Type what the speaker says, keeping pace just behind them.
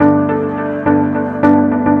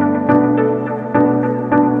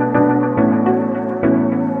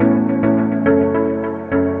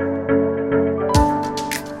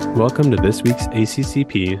Welcome to this week's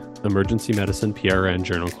ACCP Emergency Medicine PRN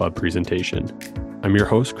Journal Club presentation. I'm your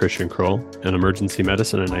host, Christian Kroll, an emergency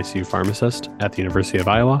medicine and ICU pharmacist at the University of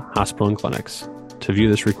Iowa Hospital and Clinics. To view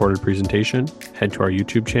this recorded presentation, head to our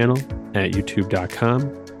YouTube channel at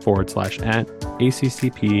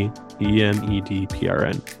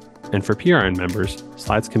youtube.com/ACCP-EMEDPRN. And for PRN members,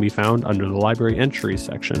 slides can be found under the Library Entries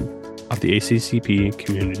section of the ACCP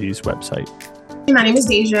Communities website. My name is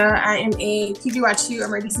Deja. I am a PGY2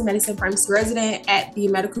 emergency medicine pharmacy resident at the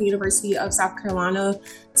Medical University of South Carolina.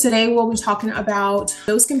 Today, we'll be talking about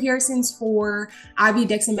dose comparisons for IV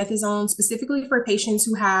dexamethasone, specifically for patients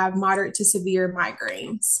who have moderate to severe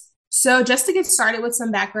migraines. So just to get started with some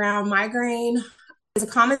background, migraine is a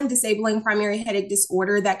common disabling primary headache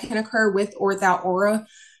disorder that can occur with or without aura.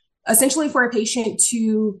 Essentially, for a patient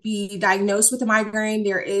to be diagnosed with a migraine,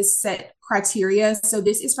 there is set criteria. So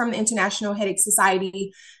this is from the International Headache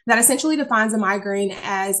Society that essentially defines a migraine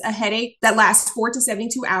as a headache that lasts 4 to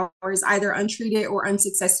 72 hours, either untreated or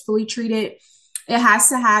unsuccessfully treated. It has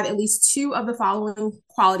to have at least 2 of the following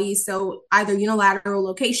qualities. So either unilateral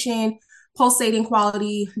location, pulsating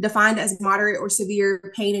quality, defined as moderate or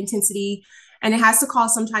severe pain intensity, and it has to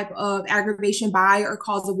cause some type of aggravation by or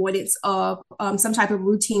cause avoidance of some type of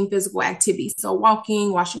routine physical activity. So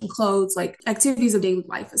walking, washing clothes, like activities of daily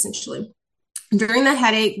life, essentially. During the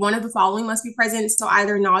headache, one of the following must be present. So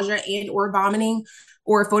either nausea and or vomiting,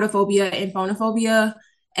 or photophobia and phonophobia.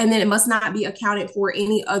 And then it must not be accounted for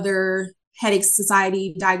any other Headache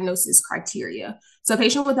Society diagnosis criteria. So a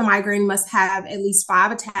patient with a migraine must have at least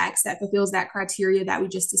 5 attacks that fulfills that criteria that we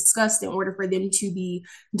just discussed in order for them to be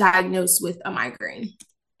diagnosed with a migraine.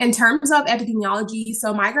 In terms of epidemiology,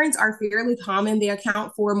 so migraines are fairly common. They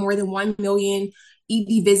account for more than 1 million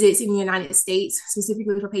ED visits in the United States,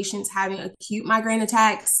 specifically for patients having acute migraine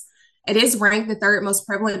attacks. It is ranked the 3rd most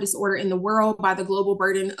prevalent disorder in the world by the Global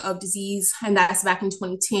Burden of Disease, and that's back in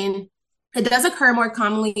 2010. It does occur more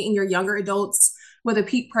commonly in your younger adults, with a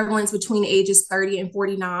peak prevalence between ages 30 and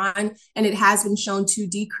 49, and it has been shown to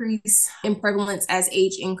decrease in prevalence as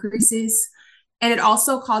age increases. And it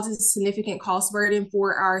also causes a significant cost burden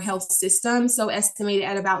for our health system, so estimated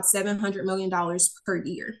at about $700 million per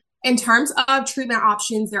year. In terms of treatment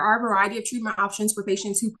options, there are a variety of treatment options for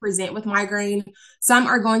patients who present with migraine. Some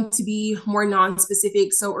are going to be more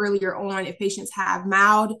non-specific. So earlier on, if patients have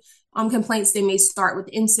mild complaints, they may start with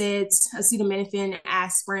NSAIDs, acetaminophen,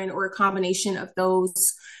 aspirin, or a combination of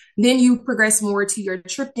those. Then you progress more to your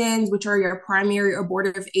triptans, which are your primary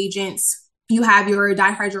abortive agents. You have your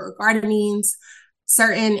dihydroarginines.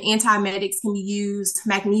 Certain antiemetics can be used.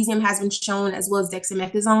 Magnesium has been shown, as well as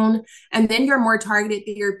dexamethasone. And then your more targeted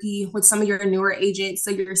therapy with some of your newer agents,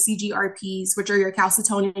 so your CGRPs, which are your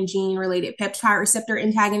calcitonin gene-related peptide receptor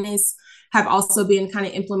antagonists, have also been kind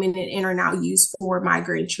of implemented and are now used for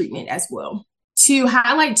migraine treatment as well. To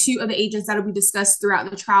highlight 2 of the agents that will be discussed throughout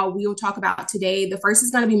the trial we will talk about today, the first is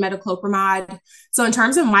going to be metoclopramide. So in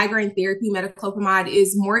terms of migraine therapy, metoclopramide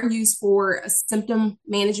is more used for symptom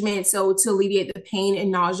management, so to alleviate the pain and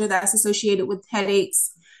nausea that's associated with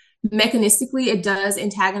headaches. Mechanistically, it does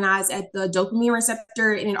antagonize at the dopamine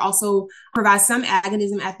receptor, and it also provides some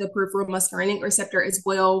agonism at the peripheral muscarinic receptor as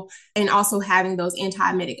well, and also having those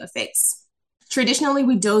antiemetic effects. Traditionally,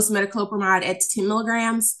 we dose metoclopramide at 10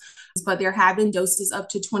 milligrams, but there have been doses up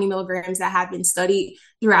to 20 milligrams that have been studied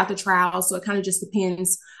throughout the trial. So it kind of just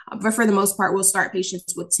depends. But for the most part, we'll start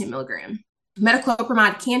patients with 10 milligrams.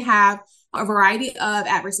 Metoclopramide can have a variety of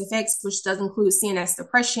adverse effects, which does include CNS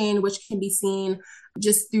depression, which can be seen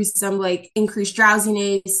just through some like increased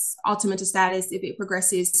drowsiness, altimental status if it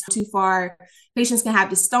progresses too far. Patients can have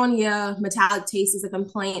dystonia. Metallic taste is a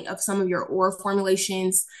complaint of some of your oral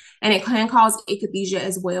formulations, and it can cause akathisia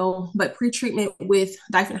as well. But pretreatment with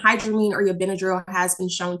diphenhydramine or your Benadryl has been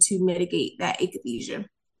shown to mitigate that akathisia.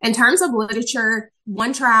 In terms of literature,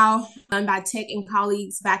 one trial done by Tech and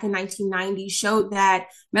colleagues back in 1990 showed that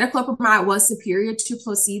metoclopramide was superior to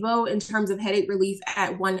placebo in terms of headache relief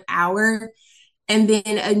at 1 hour. And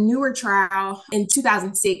then a newer trial in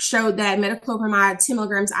 2006 showed that metoclopramide 10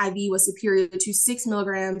 milligrams IV was superior to 6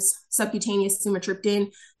 milligrams subcutaneous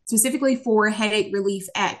sumatriptan, specifically for headache relief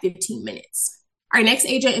at 15 minutes. Our next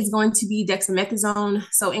agent is going to be dexamethasone.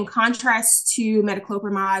 So in contrast to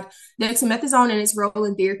metoclopramide, dexamethasone and its role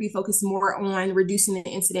in therapy focus more on reducing the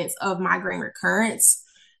incidence of migraine recurrence.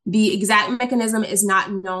 The exact mechanism is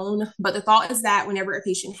not known, but the thought is that whenever a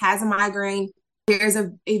patient has a migraine, there's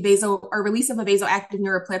a release of a vasoactive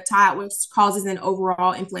neuropeptide, which causes an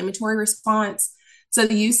overall inflammatory response. So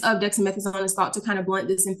the use of dexamethasone is thought to kind of blunt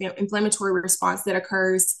this inflammatory response that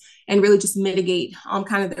occurs and really just mitigate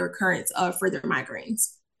kind of the recurrence of further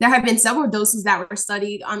migraines. There have been several doses that were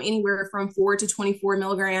studied, anywhere from 4 to 24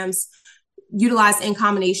 milligrams, utilized in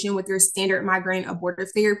combination with your standard migraine abortive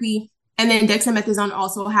therapy. And then dexamethasone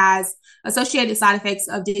also has associated side effects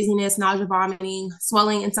of dizziness, nausea, vomiting,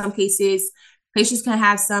 swelling. In some cases, patients can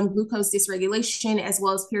have some glucose dysregulation as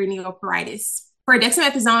well as perineal pruritus. For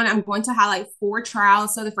dexamethasone, I'm going to highlight 4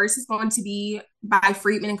 trials. So the first is going to be by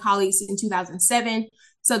Friedman and colleagues in 2007.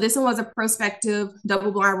 So this one was a prospective,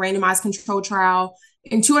 double-blind, randomized control trial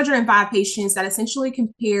in 205 patients that essentially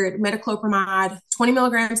compared metoclopramide 20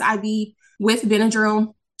 milligrams IV with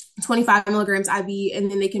Benadryl 25 milligrams IV,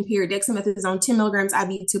 and then they compared dexamethasone 10 milligrams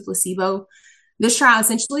IV to placebo. This trial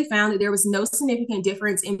essentially found that there was no significant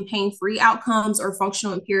difference in pain-free outcomes or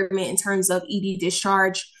functional impairment in terms of ED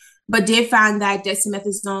discharge, but did find that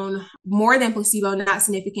dexamethasone, more than placebo, not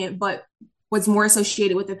significant, but was more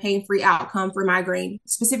associated with a pain-free outcome for migraine,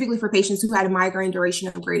 specifically for patients who had a migraine duration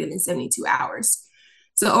of greater than 72 hours.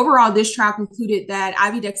 So overall, this trial concluded that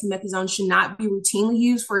IV dexamethasone should not be routinely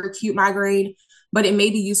used for acute migraine, but it may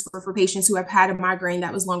be useful for patients who have had a migraine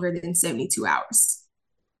that was longer than 72 hours.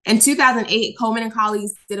 In 2008, Coleman and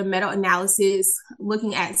colleagues did a meta-analysis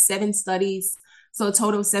looking at 7 studies, so a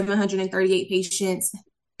total of 738 patients.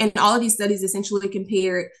 And all of these studies essentially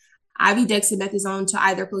compared IV dexamethasone to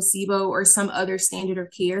either placebo or some other standard of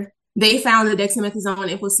care. They found that dexamethasone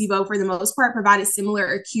and placebo, for the most part, provided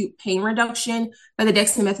similar acute pain reduction, but the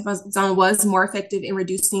dexamethasone was more effective in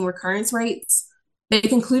reducing recurrence rates. They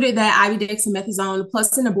concluded that IV dexamethasone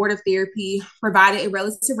plus an abortive therapy provided a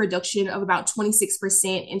relative reduction of about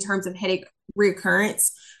 26% in terms of headache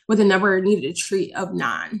recurrence, with a number needed to treat of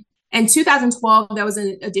 9. In 2012, there was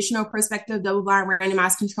an additional prospective double-blind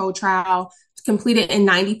randomized controlled trial completed in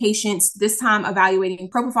 90 patients, this time evaluating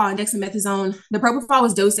propofol and dexamethasone. The propofol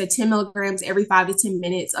was dosed at 10 milligrams every 5 to 10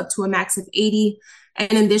 minutes up to a max of 80.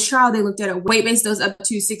 And in this trial, they looked at a weight-based dose up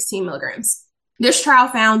to 16 milligrams. This trial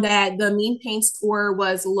found that the mean pain score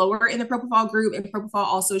was lower in the propofol group, and propofol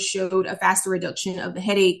also showed a faster reduction of the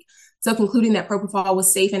headache, so concluding that propofol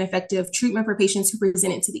was safe and effective treatment for patients who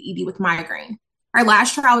presented to the ED with migraine. Our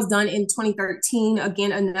last trial was done in 2013,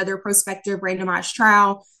 again, another prospective randomized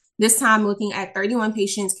trial, this time looking at 31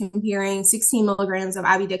 patients comparing 16 milligrams of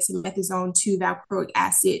IV dexamethasone to valproic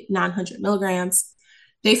acid 900 milligrams.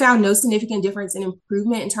 They found no significant difference in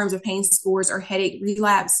improvement in terms of pain scores or headache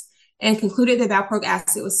relapse, and concluded that valproic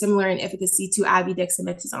acid was similar in efficacy to IV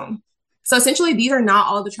dexamethasone. So essentially, these are not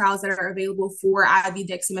all the trials that are available for IV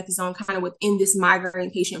dexamethasone kind of within this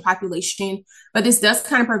migraine patient population, but this does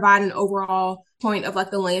kind of provide an overall point of like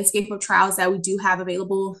the landscape of trials that we do have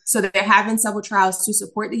available. So there have been several trials to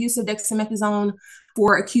support the use of dexamethasone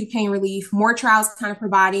for acute pain relief, more trials kind of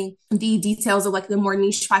providing the details of like the more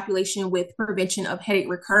niche population with prevention of headache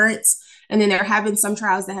recurrence. And then there have been some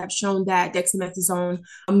trials that have shown that dexamethasone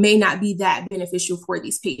may not be that beneficial for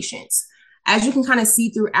these patients. As you can kind of see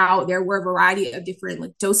throughout, there were a variety of different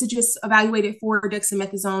like dosages evaluated for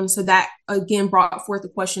dexamethasone. So that again brought forth the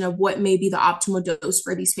question of what may be the optimal dose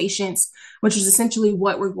for these patients, which is essentially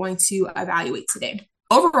what we're going to evaluate today.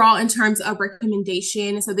 Overall, in terms of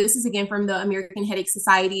recommendation, so this is again from the American Headache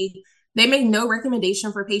Society. They made no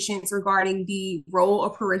recommendation for patients regarding the role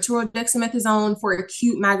of parenteral dexamethasone for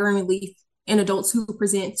acute migraine relief in adults who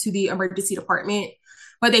present to the emergency department.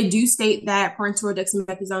 But they do state that parenteral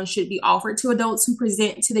dexamethasone should be offered to adults who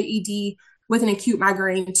present to the ED with an acute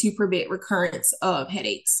migraine to prevent recurrence of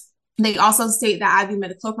headaches. They also state that IV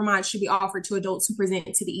metoclopramide should be offered to adults who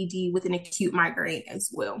present to the ED with an acute migraine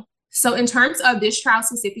as well. So in terms of this trial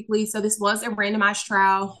specifically, so this was a randomized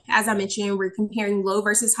trial. As I mentioned, we're comparing low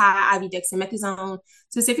versus high IV dexamethasone,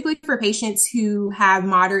 specifically for patients who have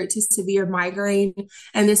moderate to severe migraine.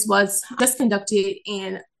 And this was just conducted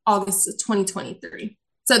in August of 2023.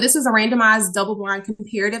 So this is a randomized double-blind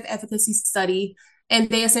comparative efficacy study, and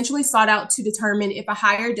they essentially sought out to determine if a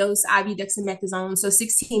higher dose IV dexamethasone, so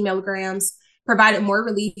 16 milligrams, provided more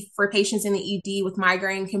relief for patients in the ED with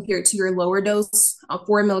migraine compared to your lower dose of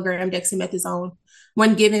 4 milligram dexamethasone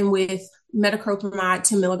when given with metoclopramide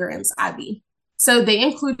 10 milligrams IV. So they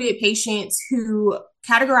included patients who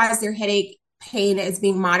categorized their headache pain as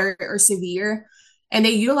being moderate or severe, and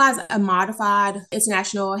they utilized a modified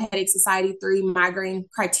International Headache Society 3 migraine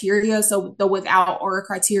criteria, so the without aura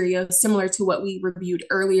criteria, similar to what we reviewed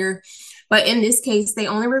earlier. But in this case, they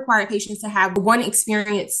only required patients to have one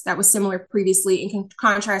experience that was similar previously, in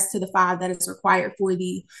contrast to the 5 that is required for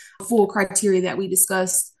the full criteria that we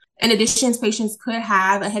discussed. In addition, patients could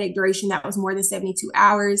have a headache duration that was more than 72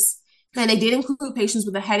 hours. And they did include patients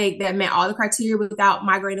with a headache that met all the criteria without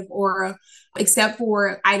migraine of aura, except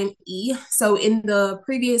for item E. So in the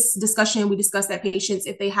previous discussion, we discussed that patients,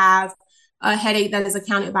 if they have a headache that is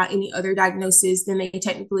accounted by any other diagnosis, then they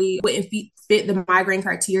technically wouldn't fit the migraine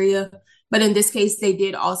criteria. But in this case, they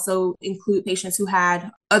did also include patients who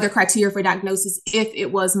had other criteria for diagnosis if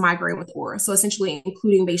it was migraine with aura. So essentially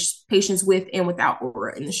including patients with and without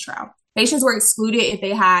aura in this trial. Patients were excluded if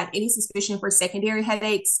they had any suspicion for secondary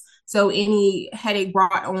headaches. So any headache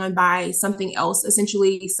brought on by something else,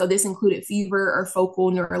 essentially. So this included fever or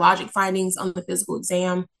focal neurologic findings on the physical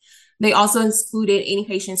exam. They also excluded any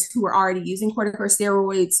patients who were already using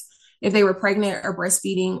corticosteroids, if they were pregnant or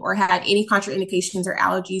breastfeeding, or had any contraindications or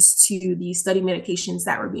allergies to the study medications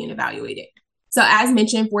that were being evaluated. So as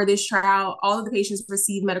mentioned, for this trial, all of the patients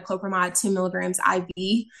received metoclopramide 10 milligrams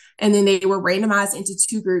IV, and then they were randomized into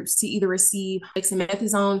two groups to either receive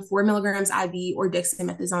dexamethasone 4 milligrams IV or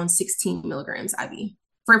dexamethasone 16 milligrams IV.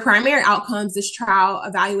 For primary outcomes, this trial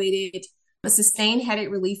evaluated a sustained headache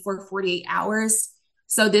relief for 48 hours.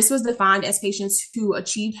 So this was defined as patients who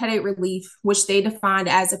achieved headache relief, which they defined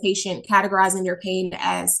as a patient categorizing their pain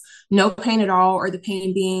as no pain at all, or the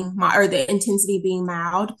pain being or the intensity being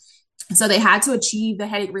mild. So they had to achieve the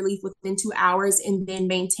headache relief within 2 hours and then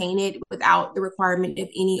maintain it without the requirement of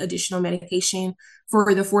any additional medication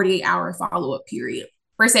for the 48-hour follow-up period.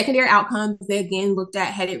 For secondary outcomes, they again looked at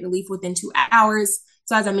headache relief within 2 hours.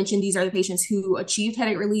 So as I mentioned, these are the patients who achieved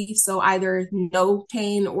headache relief, so either no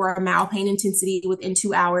pain or a mild pain intensity within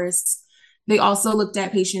 2 hours. They also looked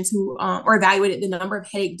at patients who or evaluated the number of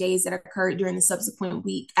headache days that occurred during the subsequent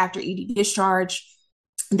week after ED discharge.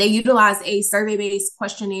 They utilized a survey-based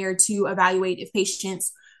questionnaire to evaluate if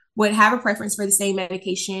patients would have a preference for the same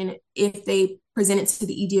medication if they presented to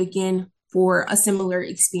the ED again for a similar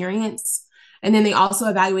experience. And then they also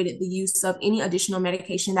evaluated the use of any additional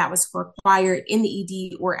medication that was required in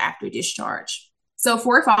the ED or after discharge. So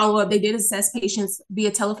for follow-up, they did assess patients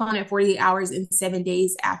via telephone at 48 hours and 7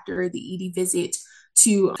 days after the ED visit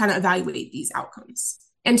to kind of evaluate these outcomes.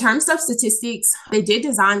 In terms of statistics, they did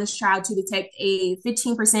design this trial to detect a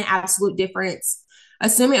 15% absolute difference.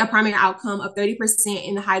 Assuming a primary outcome of 30%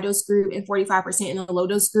 in the high dose group and 45% in the low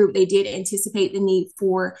dose group, they did anticipate the need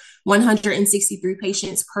for 163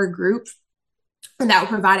 patients per group. And that would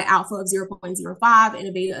provide an alpha of 0.05 and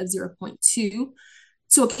a beta of 0.2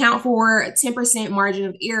 to account for a 10% margin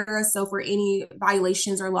of error. So for any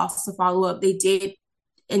violations or loss to follow up, they did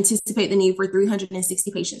anticipate the need for 360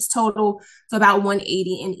 patients total, so about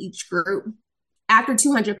 180 in each group. After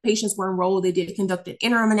 200 patients were enrolled, they did conduct an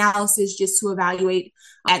interim analysis just to evaluate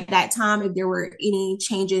at that time if there were any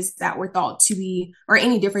changes that were thought to be, or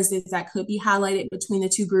any differences that could be highlighted between the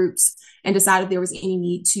two groups, and decide if there was any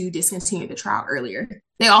need to discontinue the trial earlier.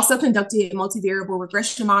 They also conducted multivariable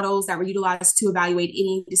regression models that were utilized to evaluate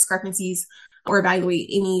any discrepancies or evaluate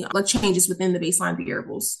any changes within the baseline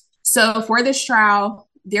variables. So for this trial,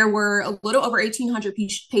 there were a little over 1,800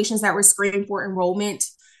 patients that were screened for enrollment.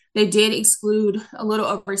 They did exclude a little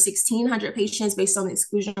over 1,600 patients based on the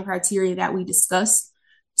exclusion criteria that we discussed.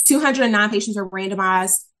 209 patients were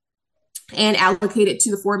randomized and allocated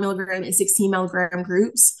to the 4 milligram and 16 milligram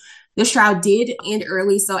groups. This trial did end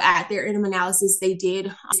early, so at their interim analysis, they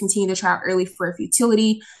did discontinue the trial early for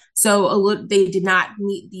futility. So they did not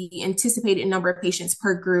meet the anticipated number of patients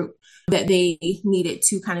per group that they needed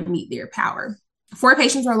to kind of meet their power. 4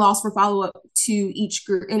 patients were lost for follow-up to each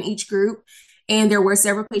group, and there were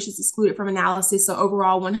several patients excluded from analysis. So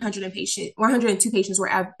overall, 102 patients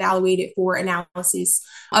were evaluated for analysis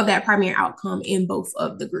of that primary outcome in both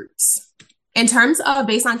of the groups. In terms of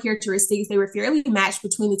baseline characteristics, they were fairly matched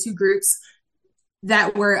between the two groups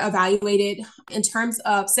that were evaluated. In terms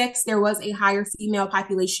of sex, there was a higher female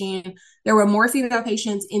population. There were more female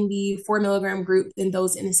patients in the 4 milligram group than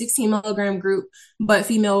those in the 16 milligram group, but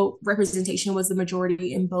female representation was the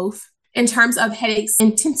majority in both. In terms of headaches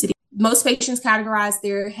intensity, most patients categorized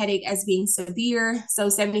their headache as being severe, so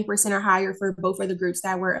 70% or higher for both of the groups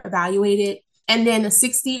that were evaluated. And then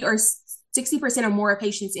 60% or more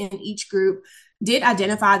patients in each group did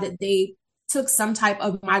identify that they took some type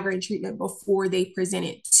of migraine treatment before they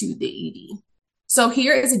presented to the ED. So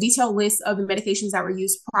here is a detailed list of the medications that were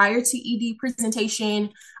used prior to ED presentation.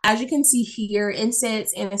 As you can see here, NSAIDs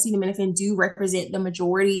and acetaminophen do represent the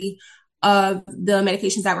majority of the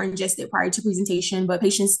medications that were ingested prior to presentation, but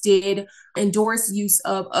patients did endorse use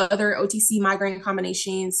of other OTC migraine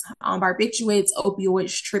combinations, barbiturates,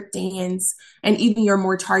 opioids, triptans, and even your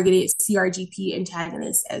more targeted CRGP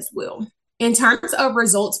antagonists as well. In terms of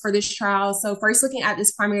results for this trial, so first looking at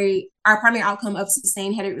our primary outcome of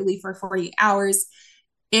sustained headache relief for 48 hours,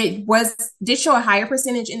 it did show a higher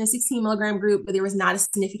percentage in the 16 milligram group, but there was not a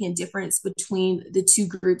significant difference between the two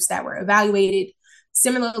groups that were evaluated.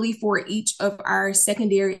 Similarly, for each of our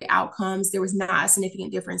secondary outcomes, there was not a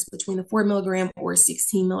significant difference between the 4 milligram or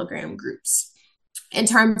 16 milligram groups. In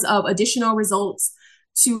terms of additional results,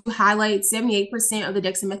 to highlight, 78% of the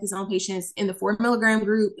dexamethasone patients in the 4 milligram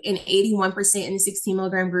group and 81% in the 16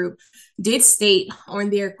 milligram group did state on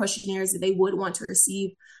their questionnaires that they would want to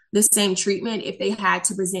receive the same treatment if they had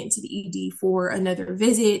to present to the ED for another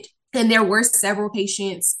visit. And there were several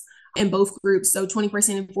patients in both groups, so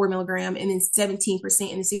 20% in 4 milligram and then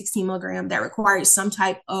 17% in the 16 milligram, that required some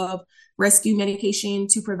type of rescue medication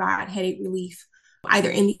to provide headache relief, either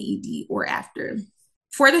in the ED or after.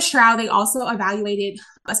 For this trial, they also evaluated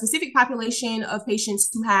a specific population of patients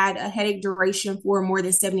who had a headache duration for more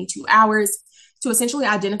than 72 hours to essentially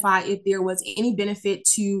identify if there was any benefit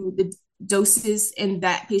to the doses in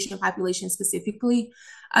that patient population specifically.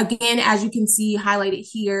 Again, as you can see highlighted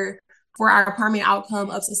here, for our primary outcome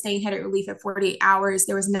of sustained headache relief at 48 hours,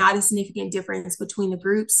 there was not a significant difference between the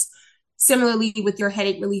groups. Similarly, with your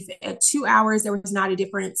headache relief at 2 hours, there was not a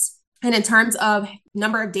difference. And in terms of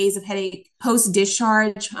number of days of headache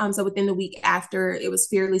post-discharge, so within the week after, it was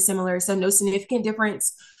fairly similar. So no significant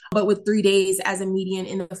difference, but with 3 days as a median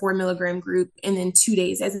in the 4 milligram group and then 2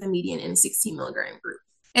 days as a median in the 16 milligram group.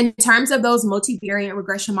 In terms of those multivariate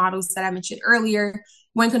regression models that I mentioned earlier,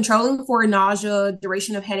 when controlling for nausea,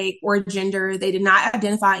 duration of headache, or gender, they did not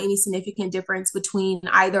identify any significant difference between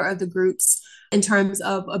either of the groups in terms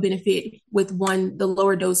of a benefit with one, the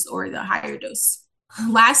lower dose or the higher dose.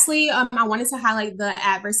 Lastly, I wanted to highlight the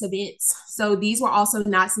adverse events. So these were also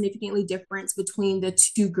not significantly different between the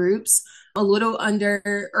two groups, a little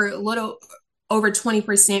under or a little over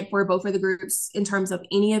 20% for both of the groups in terms of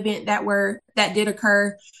any event that did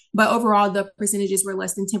occur. But overall, the percentages were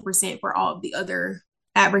less than 10% for all of the other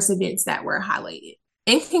adverse events that were highlighted.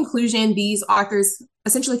 In conclusion, these authors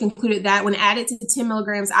essentially concluded that when added to 10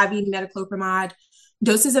 milligrams IV metoclopramide,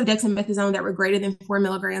 doses of dexamethasone that were greater than 4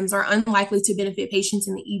 milligrams are unlikely to benefit patients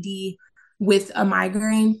in the ED with a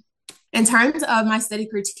migraine. In terms of my study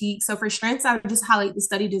critique, so for strengths, I would just highlight the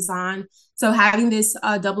study design. So having this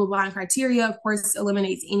double-blind criteria, of course,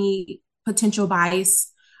 eliminates any potential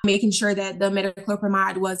bias, making sure that the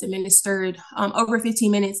metoclopramide was administered over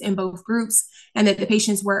 15 minutes in both groups and that the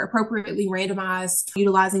patients were appropriately randomized,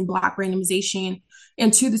 utilizing block randomization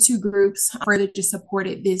into the two groups further just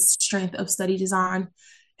supported this strength of study design.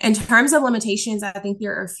 In terms of limitations, I think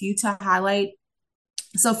there are a few to highlight.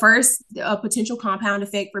 So first, a potential compound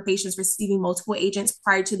effect for patients receiving multiple agents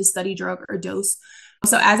prior to the study drug or dose.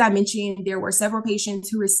 So as I mentioned, there were several patients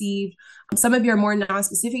who received some of your more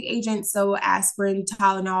non-specific agents, so aspirin,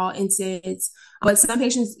 Tylenol, NSAIDs, but some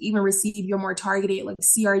patients even received your more targeted like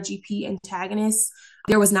CRGP antagonists.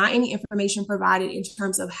 There was not any information provided in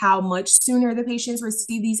terms of how much sooner the patients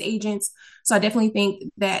receive these agents. So I definitely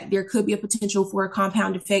think that there could be a potential for a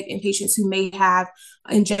compound effect in patients who may have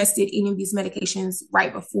ingested any of these medications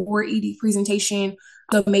right before ED presentation.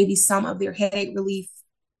 So maybe some of their headache relief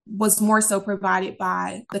was more so provided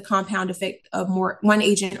by the compound effect of one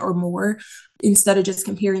agent or more, instead of just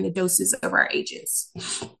comparing the doses of our agents.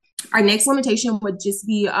 Our next limitation would just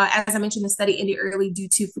be, as I mentioned, the study ended early due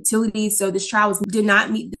to futility. So this trial did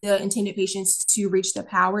not meet the intended patients to reach the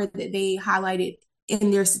power that they highlighted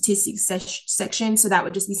in their statistics section. So that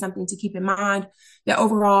would just be something to keep in mind, that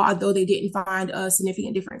overall, although they didn't find a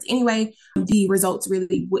significant difference anyway, the results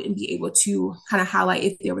really wouldn't be able to kind of highlight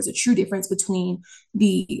if there was a true difference between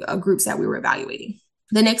the groups that we were evaluating.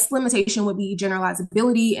 The next limitation would be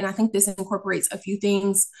generalizability, and I think this incorporates a few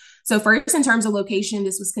things. So first, in terms of location,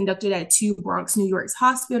 this was conducted at 2 Bronx, New York's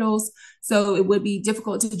hospitals. So it would be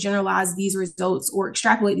difficult to generalize these results or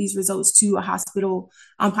extrapolate these results to a hospital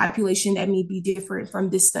population that may be different from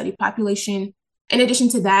this study population. In addition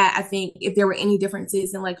to that, I think if there were any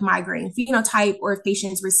differences in like migraine phenotype, or if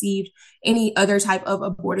patients received any other type of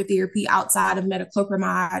abortive therapy outside of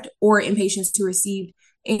metoclopramide, or in patients who received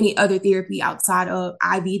any other therapy outside of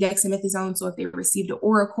IV dexamethasone, so if they received an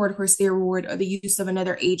oral corticosteroid or the use of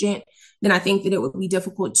another agent, then I think that it would be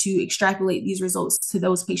difficult to extrapolate these results to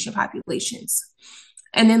those patient populations.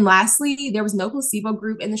 And then lastly, there was no placebo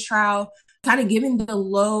group in this trial, kind of given the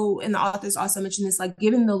low, and the authors also mentioned this, like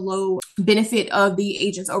given the low benefit of the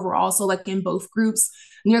agents overall. So like in both groups,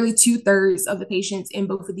 nearly 2/3 of the patients in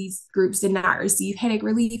both of these groups did not receive headache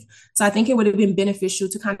relief. So I think it would have been beneficial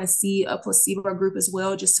to kind of see a placebo group as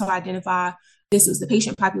well, just to identify this was the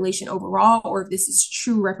patient population overall, or if this is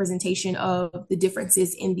true representation of the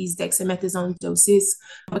differences in these dexamethasone doses,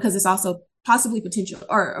 because it's also possibly a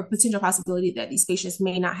potential possibility that these patients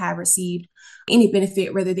may not have received any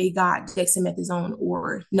benefit, whether they got dexamethasone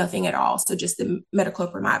or nothing at all. So just the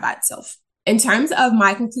metoclopramide by itself. In terms of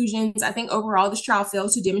my conclusions, I think overall this trial failed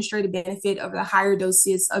to demonstrate a benefit of the higher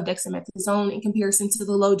doses of dexamethasone in comparison to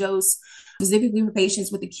the low dose, specifically for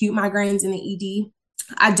patients with acute migraines in the ED.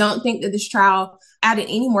 I don't think that this trial added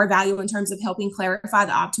any more value in terms of helping clarify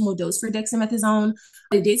the optimal dose for dexamethasone.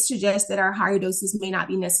 It did suggest that our higher doses may not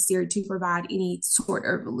be necessary to provide any sort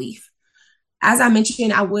of relief. As I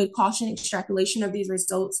mentioned, I would caution extrapolation of these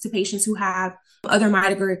results to patients who have other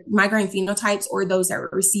migraine phenotypes or those that are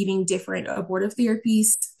receiving different abortive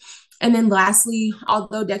therapies. And then lastly,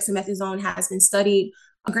 although dexamethasone has been studied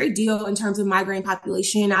a great deal in terms of migraine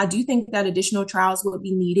population, I do think that additional trials would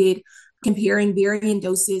be needed comparing varying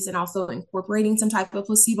doses and also incorporating some type of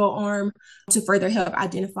placebo arm to further help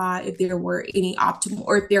identify if there were any optimal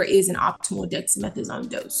or if there is an optimal dexamethasone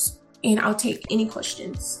dose. And I'll take any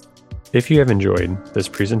questions. If you have enjoyed this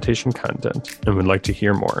presentation content and would like to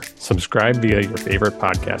hear more, subscribe via your favorite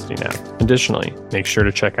podcasting app. Additionally, make sure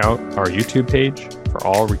to check out our YouTube page for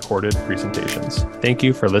all recorded presentations. Thank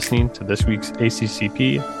you for listening to this week's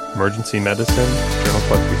ACCP Emergency Medicine Journal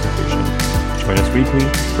Club presentation. Join us weekly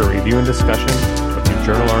for review and discussion of new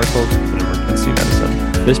journal articles in emergency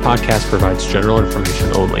medicine. This podcast provides general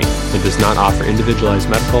information only and does not offer individualized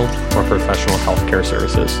medical or professional healthcare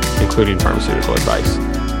services, including pharmaceutical advice.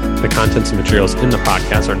 The contents and materials in the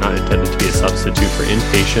podcast are not intended to be a substitute for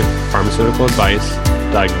inpatient pharmaceutical advice,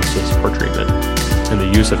 diagnosis, or treatment. And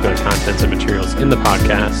the use of the contents and materials in the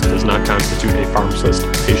podcast does not constitute a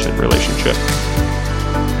pharmacist-patient relationship.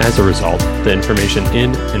 As a result, the information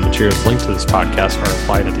in and materials linked to this podcast are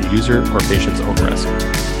applied at the user or patient's own risk.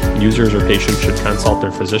 Users or patients should consult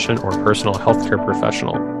their physician or personal healthcare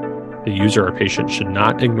professional. The user or patient should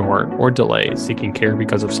not ignore or delay seeking care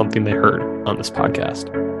because of something they heard on this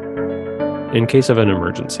podcast. In case of an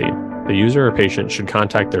emergency, the user or patient should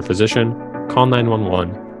contact their physician, call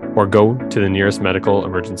 911, or go to the nearest medical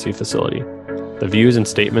emergency facility. The views and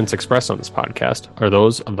statements expressed on this podcast are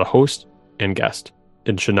those of the host and guest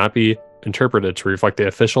and should not be interpreted to reflect the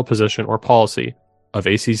official position or policy of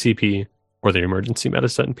ACCP or the Emergency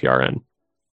Medicine PRN.